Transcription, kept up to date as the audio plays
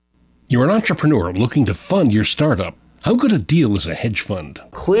You're an entrepreneur looking to fund your startup. How good a deal is a hedge fund?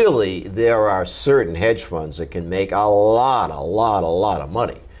 Clearly, there are certain hedge funds that can make a lot of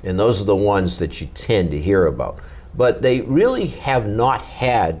money. And those are the ones that you tend to hear about. But they really have not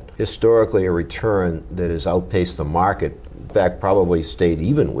had historically a return that has outpaced the market. In fact, probably stayed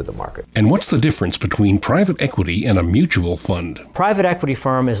even with the market. And what's the difference between private equity and a mutual fund? Private equity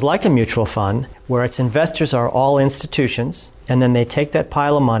firm is like a mutual fund where its investors are all institutions, and then they take that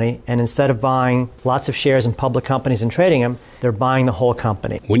pile of money, and instead of buying lots of shares in public companies and trading them, they're buying the whole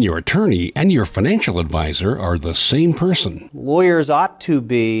company. When your attorney and your financial advisor are the same person. Lawyers ought to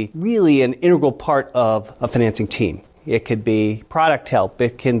be really an integral part of a financing team. It could be product help,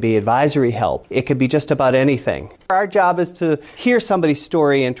 it can be advisory help, it could be just about anything. Our job is to hear somebody's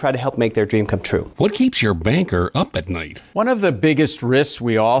story and try to help make their dream come true. What keeps your banker up at night? One of the biggest risks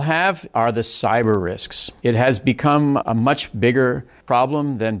we all have are the cyber risks. It has become a much bigger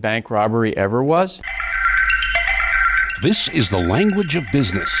problem than bank robbery ever was. This is The Language of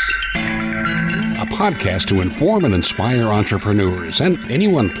Business, a podcast to inform and inspire entrepreneurs and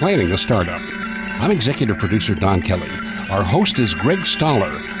anyone planning a startup. I'm executive producer Don Kelly. Our host is Greg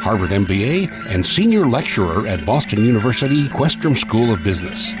Stoller, Harvard MBA and senior lecturer at Boston University Questrom School of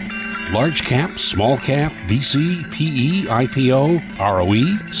Business. Large cap, small cap, VC, PE, IPO,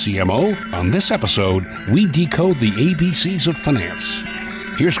 ROE, CMO. On this episode, we decode the ABCs of finance.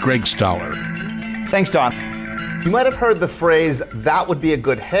 Here's Greg Stoller. Thanks, Don. You might have heard the phrase, that would be a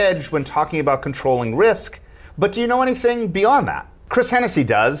good hedge, when talking about controlling risk. But do you know anything beyond that? Chris Hennessey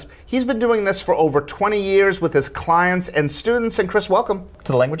does. He's been doing this for over 20 years with his clients and students. And Chris, welcome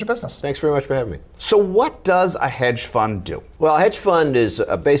to The Language of Business. Thanks very much for having me. So what does a hedge fund do? Well, a hedge fund is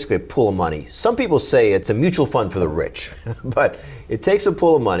basically a pool of money. Some people say it's a mutual fund for the rich, but it takes a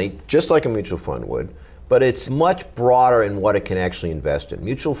pool of money, just like a mutual fund would, but it's much broader in what it can actually invest in.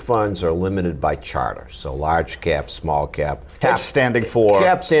 Mutual funds are limited by charter, so large cap, small cap. Cap standing for?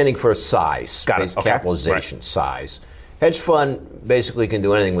 Cap standing for size, Got it. Okay. Capitalization, Right. Size. Hedge fund basically can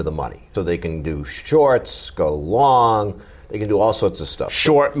do anything with the money. So they can do shorts, go long, they can do all sorts of stuff.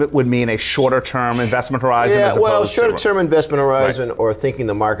 Short would mean a shorter term investment horizon as opposed shorter term investment horizon, Right. or thinking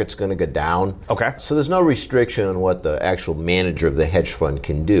the market's going to go down. Okay. So there's no restriction on what the actual manager of the hedge fund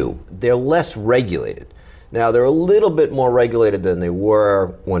can do. They're less regulated. Now, they're a little bit more regulated than they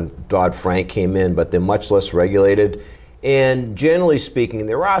were when Dodd-Frank came in, but they're much less regulated. And generally speaking,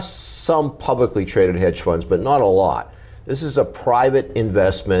 there are some publicly traded hedge funds, but not a lot. This is a private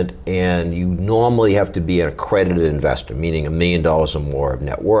investment, and you normally have to be an accredited investor, meaning $1 million or more of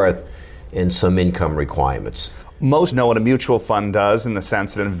net worth and some income requirements. Most know what a mutual fund does in the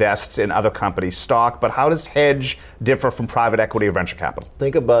sense it invests in other companies' stock, but how does hedge differ from private equity or venture capital?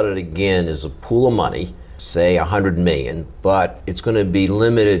 Think about it again as a pool of money, say $100 million, but it's going to be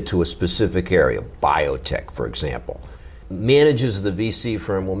limited to a specific area, biotech, for example. Managers of the VC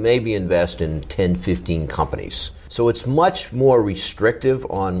firm will maybe invest in 10, 15 companies. So it's much more restrictive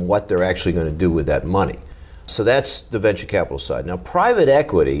on what they're actually going to do with that money. So that's the venture capital side. Now, private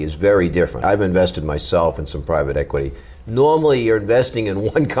equity is very different. I've invested myself in some private equity. Normally, you're investing in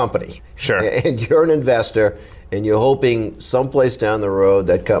one company. Sure. And you're an investor, and you're hoping someplace down the road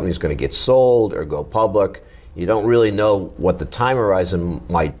that company's going to get sold or go public. You don't really know what the time horizon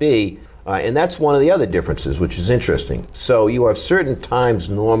might be. And that's one of the other differences, which is interesting. So you have certain times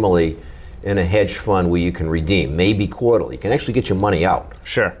normally in a hedge fund where you can redeem, maybe quarterly. You can actually get your money out.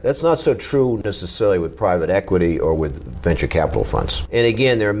 Sure. That's not so true necessarily with private equity or with venture capital funds. And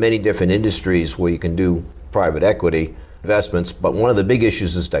again, there are many different industries where you can do private equity investments, but one of the big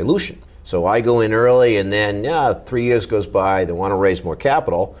issues is dilution. So I go in early, and then 3 years goes by, they want to raise more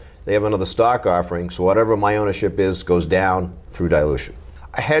capital, they have another stock offering, so whatever my ownership is goes down through dilution.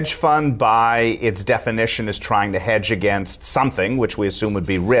 A hedge fund, by its definition, is trying to hedge against something, which we assume would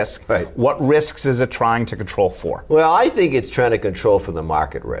be risk. Right. What risks is it trying to control for? Well, I think it's trying to control for the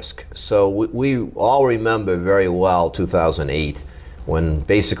market risk. So we all remember very well 2008, when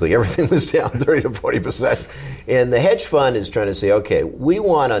basically everything was down 30 to 40%. And the hedge fund is trying to say, okay, we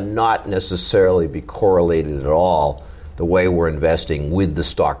want to not necessarily be correlated at all the way we're investing with the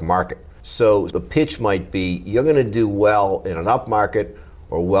stock market. So the pitch might be, you're going to do well in an up market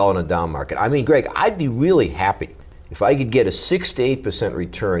or well in a down market. I mean, Greg, I'd be really happy if I could get a 6 to 8%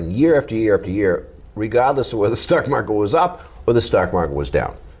 return year after year after year, regardless of whether the stock market was up or the stock market was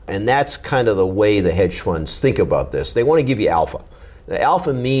down. And that's kind of the way the hedge funds think about this. They want to give you alpha.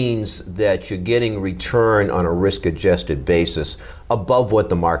 Alpha means that you're getting return on a risk-adjusted basis above what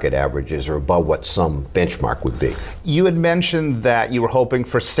the market average is or above what some benchmark would be. You had mentioned that you were hoping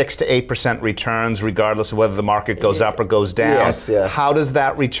for 6 to 8% returns regardless of whether the market goes up or goes down. Yes, yeah. How does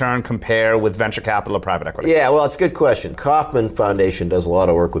that return compare with venture capital or private equity? Yeah, well, it's a good question. Kauffman Foundation does a lot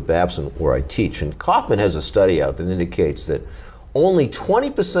of work with Babson where I teach, and Kauffman has a study out that indicates that only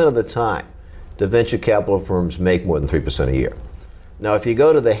 20% of the time the venture capital firms make more than 3% a year. Now, if you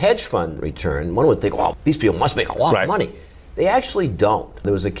go to the hedge fund return, one would think, well, these people must make a lot of money. They actually don't.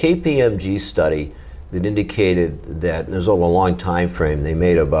 There was a KPMG study that indicated that, and it was over a long time frame, they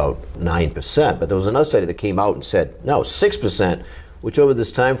made about 9%. But there was another study that came out and said, no, 6%, which over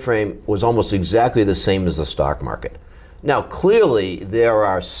this time frame was almost exactly the same as the stock market. Now, clearly, there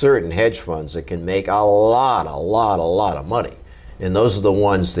are certain hedge funds that can make a lot of money. And those are the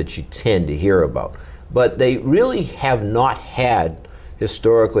ones that you tend to hear about. But they really have not had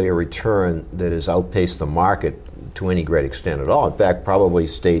historically a return that has outpaced the market to any great extent at all. In fact, probably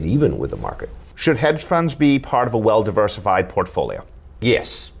stayed even with the market. Should hedge funds be part of a well-diversified portfolio?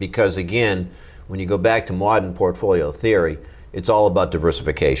 Yes, because again, when you go back to modern portfolio theory, it's all about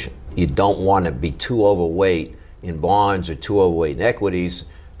diversification. You don't want to be too overweight in bonds or too overweight in equities.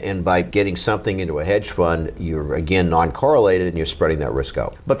 And by getting something into a hedge fund, you're again non-correlated and you're spreading that risk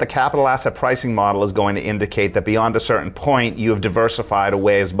out. But the capital asset pricing model is going to indicate that beyond a certain point, you have diversified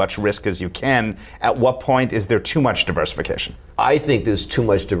away as much risk as you can. At what point is there too much diversification? I think there's too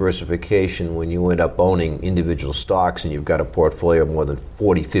much diversification when you end up owning individual stocks and you've got a portfolio of more than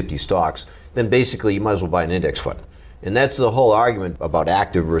 40, 50 stocks. Then basically you might as well buy an index fund. And that's the whole argument about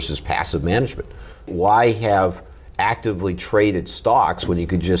active versus passive management. Why have actively traded stocks when you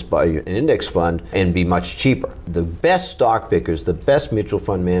could just buy an index fund and be much cheaper? The best stock pickers, the best mutual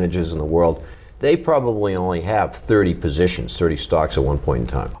fund managers in the world, they probably only have 30 positions, 30 stocks at one point in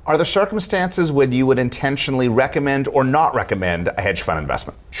time. Are there circumstances when you would intentionally recommend or not recommend a hedge fund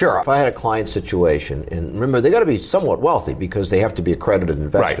investment? Sure. If I had a client situation, and remember, they got to be somewhat wealthy because they have to be accredited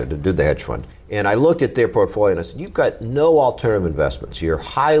investor to do the hedge fund. And I looked at their portfolio and I said, you've got no alternative investments. You're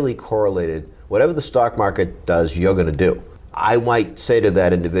highly correlated. Whatever the stock market does, you're going to do. I might say to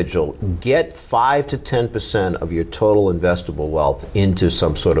that individual, get 5 to 10% of your total investable wealth into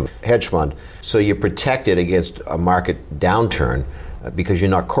some sort of hedge fund so you're protected against a market downturn because you're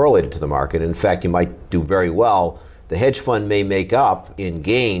not correlated to the market. In fact, you might do very well. The hedge fund may make up in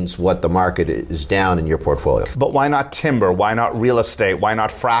gains what the market is down in your portfolio. But why not timber? Why not real estate? Why not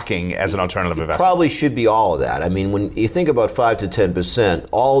fracking as an alternative investment? Probably should be all of that. I mean, when you think about 5 to 10%,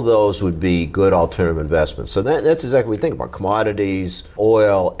 all of those would be good alternative investments. So that's exactly what we think about. Commodities,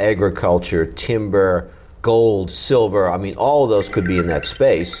 oil, agriculture, timber, gold, silver. I mean, all of those could be in that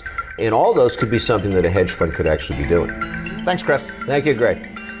space. And all of those could be something that a hedge fund could actually be doing. Thanks, Chris. Thank you, Greg.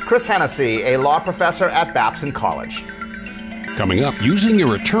 Chris Hennessey, a law professor at Babson College. Coming up, using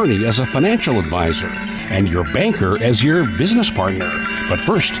your attorney as a financial advisor and your banker as your business partner. But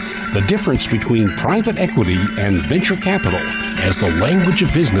first, the difference between private equity and venture capital as the language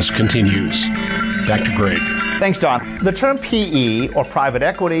of business continues. Back to Greg. Thanks, Don. The term PE, or private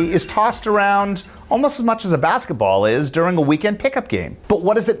equity, is tossed around almost as much as a basketball is during a weekend pickup game. But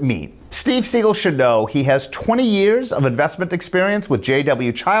what does it mean? Steve Segal should know he has 20 years of investment experience with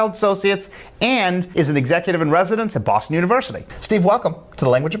J.W. Child Associates and is an executive in residence at Boston University. Steve, welcome to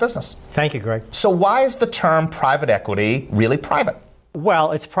the Language of Business. Thank you, Greg. So why is the term private equity really private?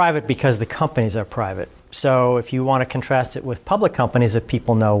 Well, it's private because the companies are private. So if you want to contrast it with public companies that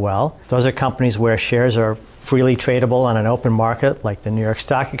people know well, those are companies where shares are freely tradable on an open market like the New York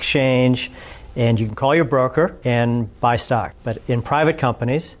Stock Exchange, and you can call your broker and buy stock. But in private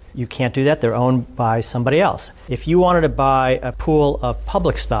companies, you can't do that. They're owned by somebody else. If you wanted to buy a pool of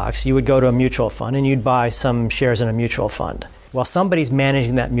public stocks, you would go to a mutual fund and you'd buy some shares in a mutual fund. Well, somebody's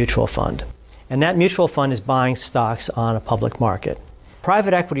managing that mutual fund, and that mutual fund is buying stocks on a public market.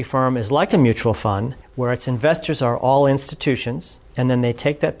 Private equity firm is like a mutual fund where its investors are all institutions, and then they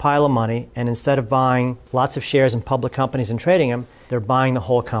take that pile of money and instead of buying lots of shares in public companies and trading them, they're buying the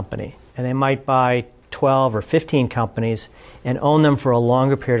whole company. And they might buy 12 or 15 companies and own them for a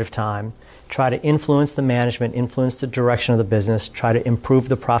longer period of time, try to influence the management, influence the direction of the business, try to improve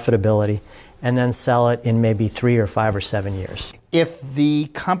the profitability, and then sell it in maybe 3 or 5 or 7 years. If the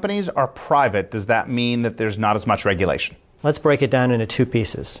companies are private, does that mean that there's not as much regulation? Let's break it down into two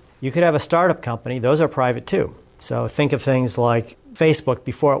pieces. You could have a startup company. Those are private too. So think of things like Facebook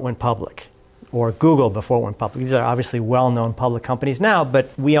before it went public, or Google before it went public. These are obviously well-known public companies now, but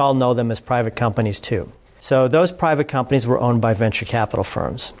we all know them as private companies too. So those private companies were owned by venture capital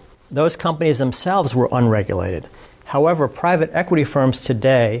firms. Those companies themselves were unregulated. However, private equity firms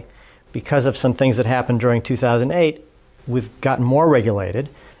today, because of some things that happened during 2008, we've gotten more regulated.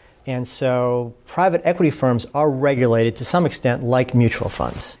 And so private equity firms are regulated to some extent like mutual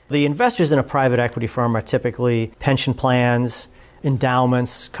funds. The investors in a private equity firm are typically pension plans,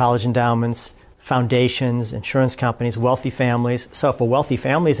 endowments, college endowments, foundations, insurance companies, wealthy families. So if a wealthy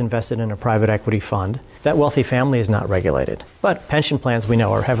family is invested in a private equity fund, that wealthy family is not regulated. But pension plans, we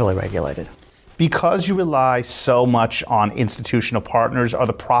know, are heavily regulated. Because you rely so much on institutional partners, are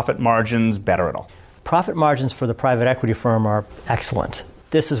the profit margins better at all? Profit margins for the private equity firm are excellent.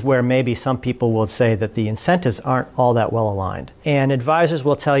 This is where maybe some people will say that the incentives aren't all that well aligned. And advisors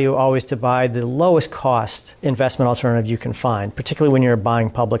will tell you always to buy the lowest cost investment alternative you can find, particularly when you're buying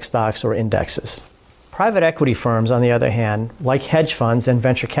public stocks or indexes. Private equity firms, on the other hand, like hedge funds and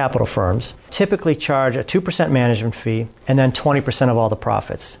venture capital firms, typically charge a 2% management fee and then 20% of all the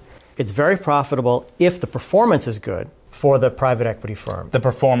profits. It's very profitable if the performance is good for the private equity firm. The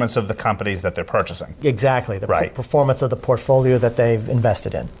performance of the companies that they're purchasing. Exactly, the performance of the portfolio that they've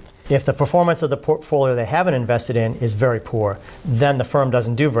invested in. If the performance of the portfolio they haven't invested in is very poor, then the firm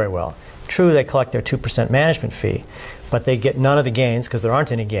doesn't do very well. True, they collect their 2% management fee, but they get none of the gains because there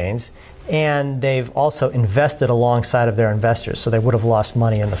aren't any gains, and they've also invested alongside of their investors, so they would have lost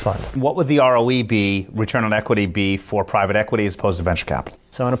money in the fund. What would the ROE be, return on equity be, for private equity as opposed to venture capital?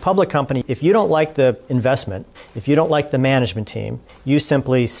 So in a public company, if you don't like the investment, if you don't like the management team, you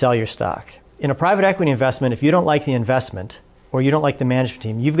simply sell your stock. In a private equity investment, if you don't like the investment or you don't like the management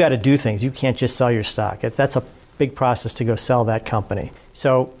team, you've got to do things. You can't just sell your stock. That's a big process to go sell that company.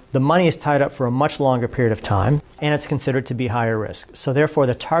 So the money is tied up for a much longer period of time, and it's considered to be higher risk. So therefore,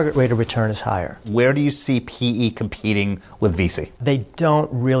 the target rate of return is higher. Where do you see PE competing with VC? They don't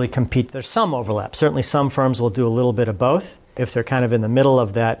really compete. There's some overlap. Certainly some firms will do a little bit of both. If they're kind of in the middle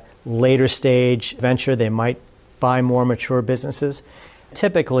of that later stage venture, they might buy more mature businesses.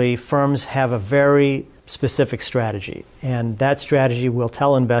 Typically, firms have a very specific strategy, and that strategy will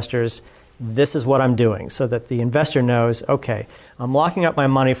tell investors, this is what I'm doing, so that the investor knows, okay, I'm locking up my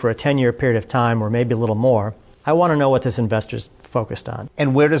money for a 10-year period of time or maybe a little more. I want to know what this investor's focused on.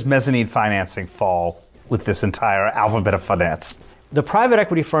 And where does mezzanine financing fall with this entire alphabet of finance? The private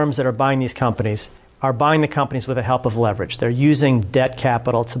equity firms that are buying these companies are buying the companies with the help of leverage. They're using debt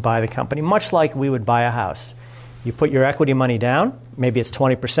capital to buy the company, much like we would buy a house. You put your equity money down, maybe it's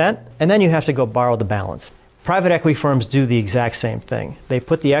 20%, and then you have to go borrow the balance. Private equity firms do the exact same thing. They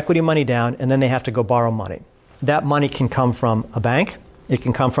put the equity money down, and then they have to go borrow money. That money can come from a bank, it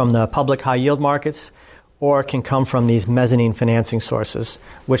can come from the public high yield markets, or it can come from these mezzanine financing sources,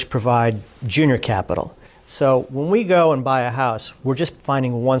 which provide junior capital. So when we go and buy a house, we're just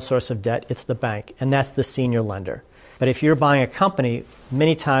finding one source of debt, it's the bank, and that's the senior lender. But if you're buying a company,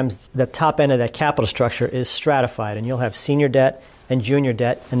 many times the top end of that capital structure is stratified, and you'll have senior debt and junior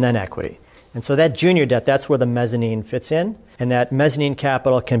debt and then equity. And so that junior debt, that's where the mezzanine fits in, and that mezzanine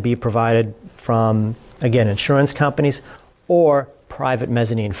capital can be provided from, again, insurance companies or private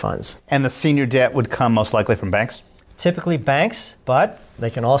mezzanine funds. And the senior debt would come most likely from banks? Typically banks, but they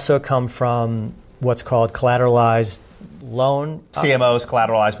can also come from what's called collateralized loan. CMOs,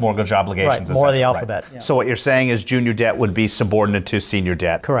 collateralized mortgage obligations. Right, more of the alphabet. Right. Yeah. So what you're saying is junior debt would be subordinate to senior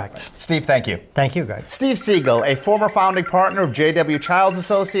debt. Correct. Steve, thank you. Thank you, Greg. Steve Segal, a former founding partner of J.W. Childs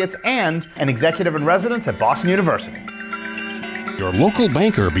Associates and an executive in residence at Boston University. Your local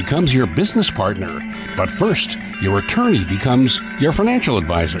banker becomes your business partner, but first, your attorney becomes your financial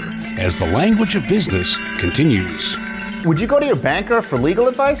advisor as the language of business continues. Would you go to your banker for legal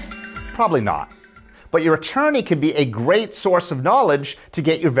advice? Probably not. But your attorney can be a great source of knowledge to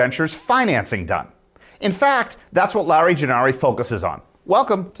get your venture's financing done. In fact, that's what Larry Gennari focuses on.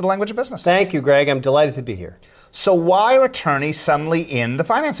 Welcome to the Language of Business. Thank you, Greg. I'm delighted to be here. So why are attorneys suddenly in the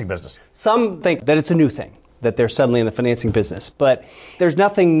financing business? Some think that it's a new thing, that they're suddenly in the financing business, but there's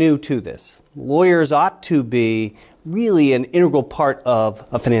nothing new to this. Lawyers ought to be really an integral part of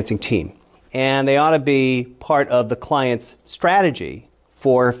a financing team, and they ought to be part of the client's strategy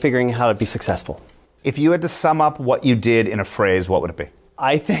for figuring how to be successful. If you had to sum up what you did in a phrase, what would it be?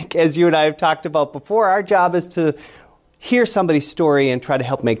 I think, as you and I have talked about before, our job is to hear somebody's story and try to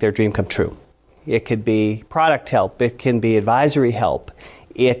help make their dream come true. It could be product help, it can be advisory help,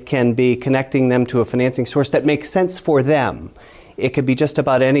 it can be connecting them to a financing source that makes sense for them. It could be just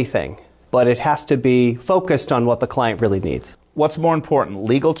about anything, but it has to be focused on what the client really needs. What's more important,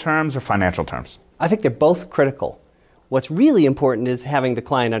 legal terms or financial terms? I think they're both critical. What's really important is having the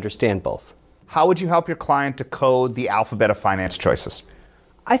client understand both. How would you help your client decode the alphabet of finance choices?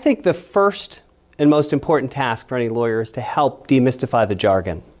 I think the first and most important task for any lawyer is to help demystify the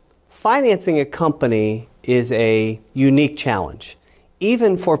jargon. Financing a company is a unique challenge.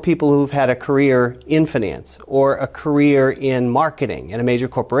 Even for people who've had a career in finance or a career in marketing at a major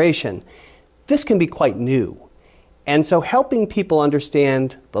corporation, this can be quite new. And so helping people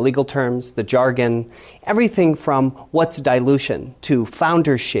understand the legal terms, the jargon, everything from what's dilution to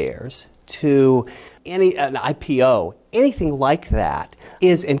founder shares to an IPO, anything like that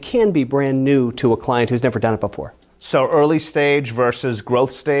is and can be brand new to a client who's never done it before. So early stage versus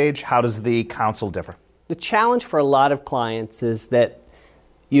growth stage, how does the counsel differ? The challenge for a lot of clients is that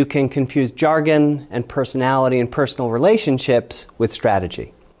you can confuse jargon and personality and personal relationships with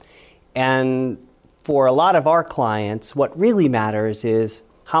strategy. And for a lot of our clients, what really matters is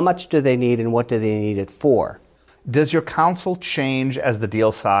how much do they need and what do they need it for. Does your counsel change as the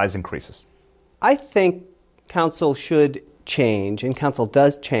deal size increases? I think counsel should change, and counsel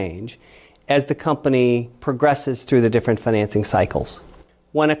does change, as the company progresses through the different financing cycles.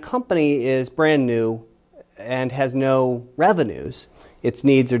 When a company is brand new and has no revenues, its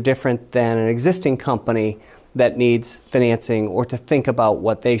needs are different than an existing company that needs financing or to think about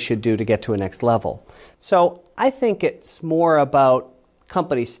what they should do to get to a next level. So I think it's more about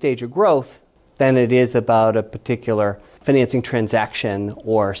company's stage of growth than it is about a particular financing transaction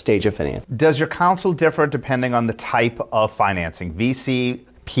or stage of finance. Does your counsel differ depending on the type of financing, VC,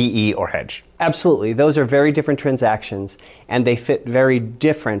 PE, or hedge? Absolutely. Those are very different transactions, and they fit very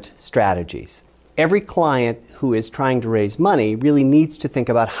different strategies. Every client who is trying to raise money really needs to think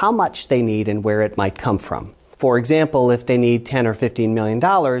about how much they need and where it might come from. For example, if they need $10 or $15 million,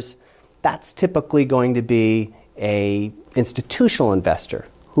 that's typically going to be an institutional investor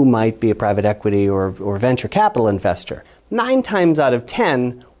who might be a private equity or venture capital investor. 9 times out of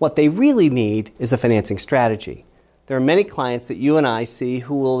 10, what they really need is a financing strategy. There are many clients that you and I see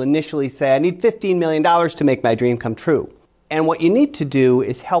who will initially say, I need $15 million to make my dream come true. And what you need to do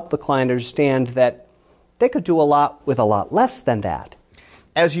is help the client understand that they could do a lot with a lot less than that.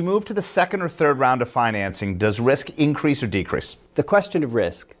 As you move to the second or third round of financing, does risk increase or decrease? The question of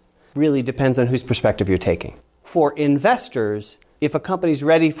risk really depends on whose perspective you're taking. For investors, if a company's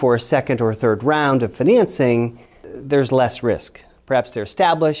ready for a second or third round of financing, there's less risk. Perhaps they're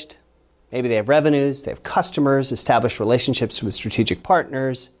established, maybe they have revenues, they have customers, established relationships with strategic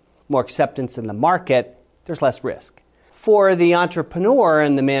partners, more acceptance in the market, there's less risk. For the entrepreneur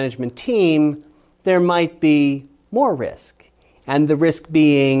and the management team, there might be more risk, and the risk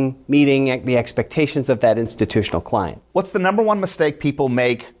being meeting the expectations of that institutional client. What's the number one mistake people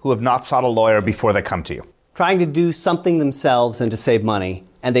make who have not sought a lawyer before they come to you? Trying to do something themselves and to save money,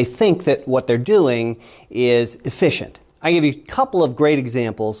 and they think that what they're doing is efficient. I give you a couple of great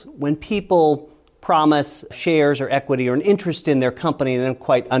examples. When people promise shares or equity or an interest in their company and don't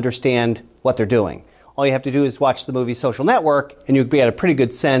quite understand what they're doing. All you have to do is watch the movie Social Network, and you'll get a pretty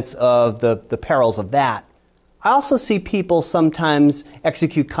good sense of the perils of that. I also see people sometimes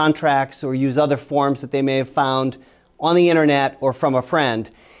execute contracts or use other forms that they may have found on the internet or from a friend.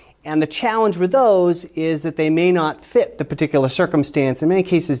 And the challenge with those is that they may not fit the particular circumstance, in many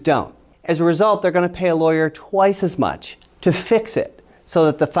cases don't. As a result, they're going to pay a lawyer twice as much to fix it so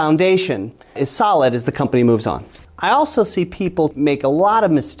that the foundation is solid as the company moves on. I also see people make a lot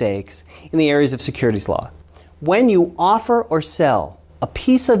of mistakes in the areas of securities law. When you offer or sell a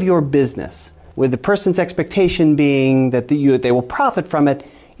piece of your business with the person's expectation being that they will profit from it,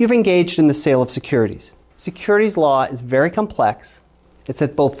 you've engaged in the sale of securities. Securities law is very complex. It's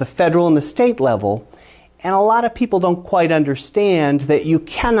at both the federal and the state level, and a lot of people don't quite understand that you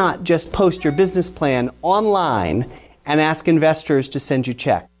cannot just post your business plan online and ask investors to send you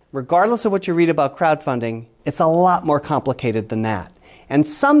checks. Regardless of what you read about crowdfunding, it's a lot more complicated than that. And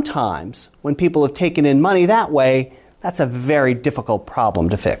sometimes, when people have taken in money that way, that's a very difficult problem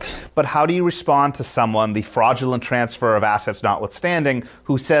to fix. But how do you respond to someone, the fraudulent transfer of assets notwithstanding,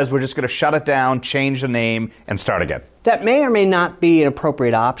 who says we're just going to shut it down, change the name, and start again? That may or may not be an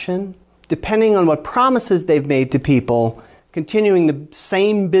appropriate option. Depending on what promises they've made to people, continuing the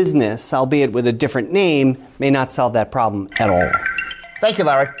same business, albeit with a different name, may not solve that problem at all. Thank you,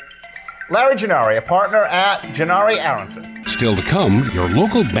 Larry. Larry Gennari, a partner at Gennari Aronson. Still to come, your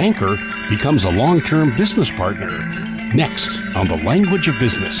local banker becomes a long-term business partner. Next on The Language of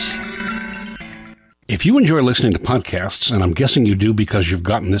Business. If you enjoy listening to podcasts, and I'm guessing you do because you've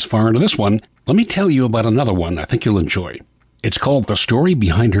gotten this far into this one, let me tell you about another one I think you'll enjoy. It's called The Story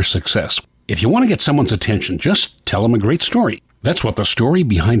Behind Her Success. If you want to get someone's attention, just tell them a great story. That's what The Story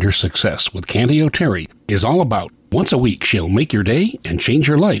Behind Her Success with Candy O'Terry is all about. Once a week, she'll make your day and change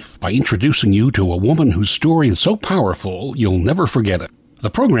your life by introducing you to a woman whose story is so powerful you'll never forget it. The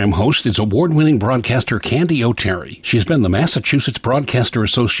program host is award-winning broadcaster Candy O'Terry. She's been the Massachusetts Broadcaster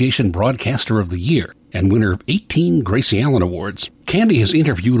Association Broadcaster of the Year and winner of 18 Gracie Allen Awards. Candy has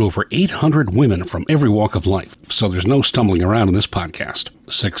interviewed over 800 women from every walk of life, so there's no stumbling around in this podcast.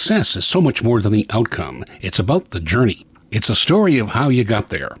 Success is so much more than the outcome. It's about the journey. It's a story of how you got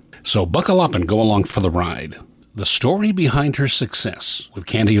there. So buckle up and go along for the ride. The story behind her success with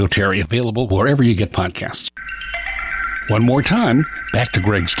Candy O'Terry, available wherever you get podcasts. One more time, back to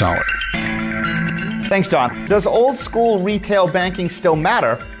Greg Stoller. Thanks, Don. Does old school retail banking still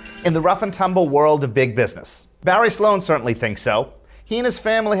matter in the rough and tumble world of big business? Barry Sloan certainly thinks so. He and his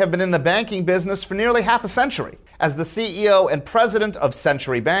family have been in the banking business for nearly half a century. As the CEO and president of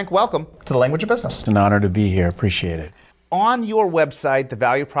Century Bank, welcome to the Language of Business. It's an honor to be here. Appreciate it. On your website, the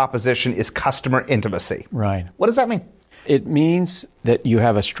value proposition is customer intimacy. Right. What does that mean? It means that you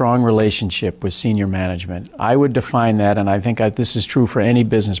have a strong relationship with senior management. I would define that, and I think this is true for any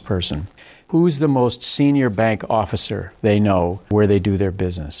business person. Who's the most senior bank officer they know where they do their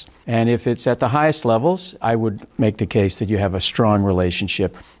business? And if it's at the highest levels, I would make the case that you have a strong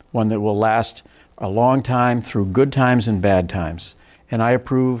relationship, one that will last a long time through good times and bad times. And I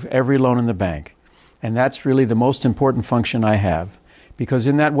approve every loan in the bank. And that's really the most important function I have. Because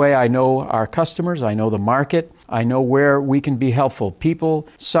in that way, I know our customers, I know the market, I know where we can be helpful. People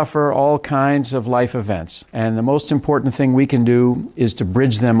suffer all kinds of life events, and the most important thing we can do is to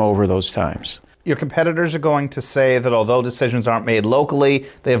bridge them over those times. Your competitors are going to say that although decisions aren't made locally,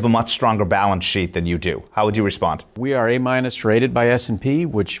 they have a much stronger balance sheet than you do. How would you respond? We are A- rated by S&P,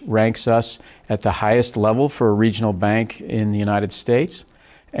 which ranks us at the highest level for a regional bank in the United States.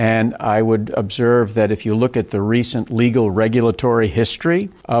 And I would observe that if you look at the recent legal regulatory history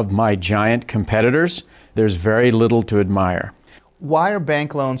of my giant competitors, there's very little to admire. Why are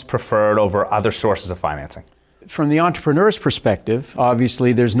bank loans preferred over other sources of financing? From the entrepreneur's perspective,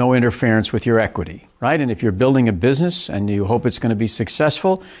 obviously there's no interference with your equity, right? And if you're building a business and you hope it's going to be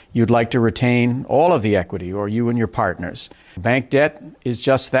successful, you'd like to retain all of the equity, or you and your partners. Bank debt is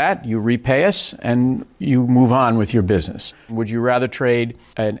just that. You repay us and you move on with your business. Would you rather trade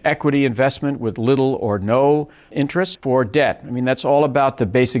an equity investment with little or no interest for debt? I mean, that's all about the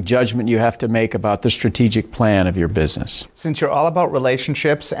basic judgment you have to make about the strategic plan of your business. Since you're all about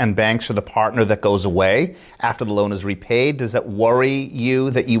relationships and banks are the partner that goes away after the loan is repaid, does that worry you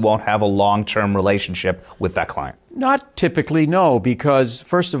that you won't have a long-term relationship with that client? Not typically, no, because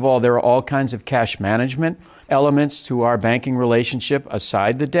first of all, there are all kinds of cash management elements to our banking relationship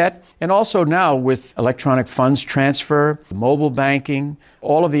aside the debt. And also now with electronic funds transfer, mobile banking,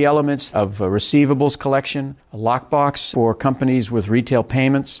 all of the elements of receivables collection, a lockbox for companies with retail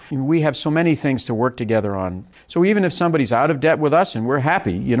payments. We have so many things to work together on. So even if somebody's out of debt with us and we're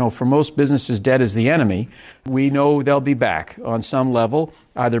happy, for most businesses, debt is the enemy, we know they'll be back on some level,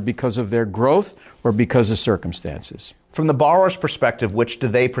 either because of their growth or because of circumstances. From the borrower's perspective, which do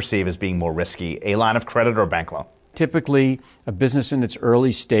they perceive as being more risky, a line of credit or a bank loan? Typically, a business in its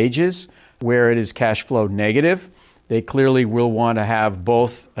early stages where it is cash flow negative, they clearly will want to have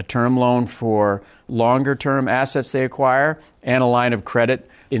both a term loan for longer term assets they acquire and a line of credit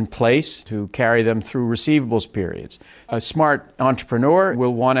in place to carry them through receivables periods. A smart entrepreneur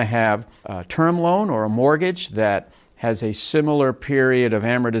will want to have a term loan or a mortgage that has a similar period of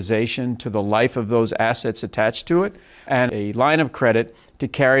amortization to the life of those assets attached to it, and a line of credit to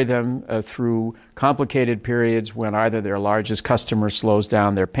carry them through complicated periods when either their largest customer slows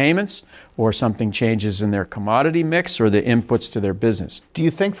down their payments or something changes in their commodity mix or the inputs to their business. Do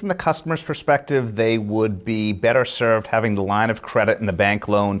you think from the customer's perspective they would be better served having the line of credit and the bank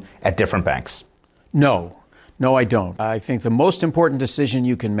loan at different banks? No, I don't. I think the most important decision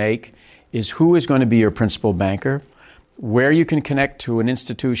you can make is who is going to be your principal banker, where you can connect to an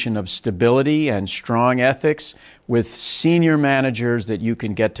institution of stability and strong ethics with senior managers that you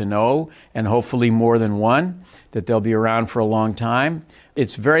can get to know, and hopefully more than one, that they'll be around for a long time.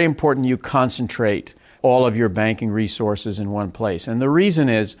 It's very important you concentrate all of your banking resources in one place. And the reason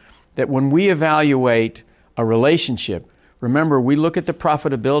is that when we evaluate a relationship, remember, we look at the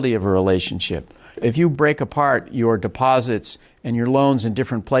profitability of a relationship. If you break apart your deposits and your loans in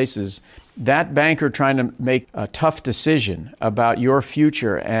different places, that banker trying to make a tough decision about your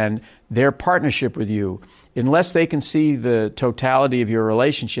future and their partnership with you, unless they can see the totality of your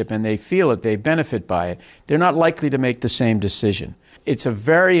relationship and they feel it, they benefit by it, they're not likely to make the same decision. It's a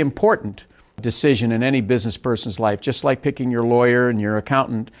very important decision in any business person's life, just like picking your lawyer and your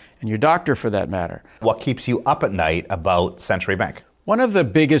accountant and your doctor for that matter. What keeps you up at night about Century Bank? One of the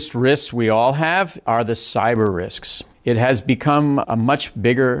biggest risks we all have are the cyber risks. It has become a much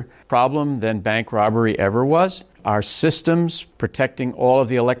bigger problem than bank robbery ever was. Our systems protecting all of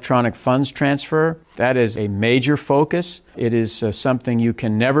the electronic funds transfer, that is a major focus. It is something you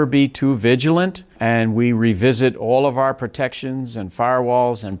can never be too vigilant, and we revisit all of our protections and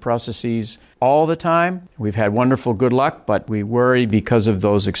firewalls and processes all the time. We've had wonderful good luck, but we worry because of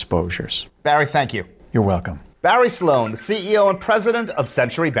those exposures. Barry, thank you. You're welcome. Barry Sloan, the CEO and president of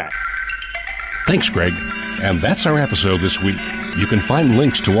Century Bank. Thanks, Greg. And that's our episode this week. You can find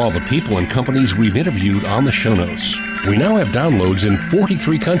links to all the people and companies we've interviewed on the show notes. We now have downloads in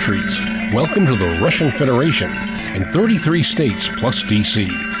 43 countries. Welcome to the Russian Federation in 33 states plus DC.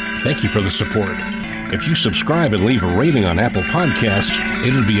 Thank you for the support. If you subscribe and leave a rating on Apple Podcasts,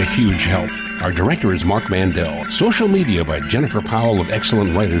 it'll be a huge help. Our director is Mark Mandel. Social media by Jennifer Powell of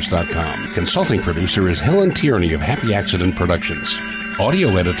ExcellentWriters.com. Consulting producer is Helen Tierney of Happy Accident Productions.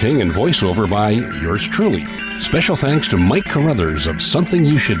 Audio editing and voiceover by yours truly. Special thanks to Mike Carruthers of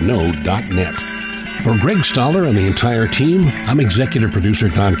SomethingYouShouldKnow.net. For Greg Stoller and the entire team, I'm executive producer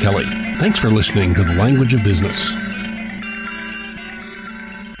Don Kelly. Thanks for listening to The Language of Business.